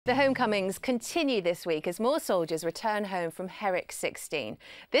The homecomings continue this week as more soldiers return home from Herrick 16.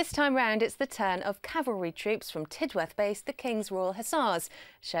 This time round, it's the turn of cavalry troops from Tidworth-based the King's Royal Hussars.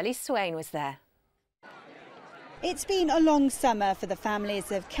 Shelley Swain was there. It's been a long summer for the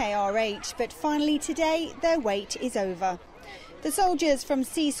families of KRH, but finally today their wait is over. The soldiers from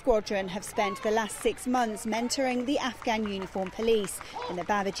C Squadron have spent the last 6 months mentoring the Afghan Uniform Police in the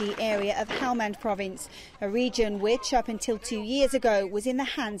Babaji area of Helmand province, a region which up until 2 years ago was in the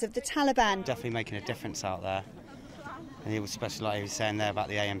hands of the Taliban. Definitely making a difference out there. And he was especially like he was saying there about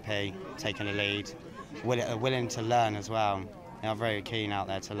the AMP, taking a lead, willing to learn as well. They are very keen out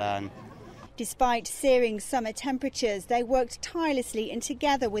there to learn. Despite searing summer temperatures, they worked tirelessly and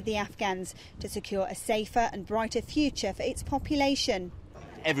together with the Afghans to secure a safer and brighter future for its population.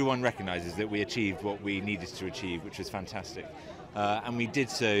 Everyone recognises that we achieved what we needed to achieve, which was fantastic. And we did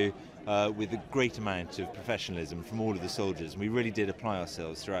so with a great amount of professionalism from all of the soldiers. We really did apply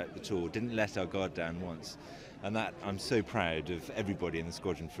ourselves throughout the tour, didn't let our guard down once. And that I'm so proud of everybody in the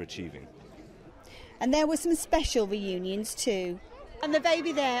squadron for achieving. And there were some special reunions too. And the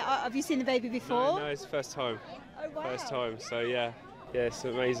baby there, have you seen the baby before? No, it's the first time. Oh, wow. First time, so yeah, it's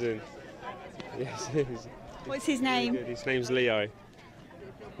amazing. Yes. What's his name? Really his name's Leo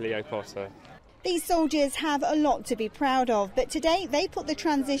Potter. These soldiers have a lot to be proud of, but today they put the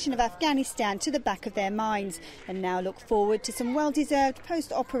transition of Afghanistan to the back of their minds and now look forward to some well-deserved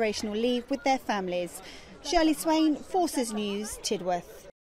post-operational leave with their families. Shelley Swain, Forces News, Tidworth.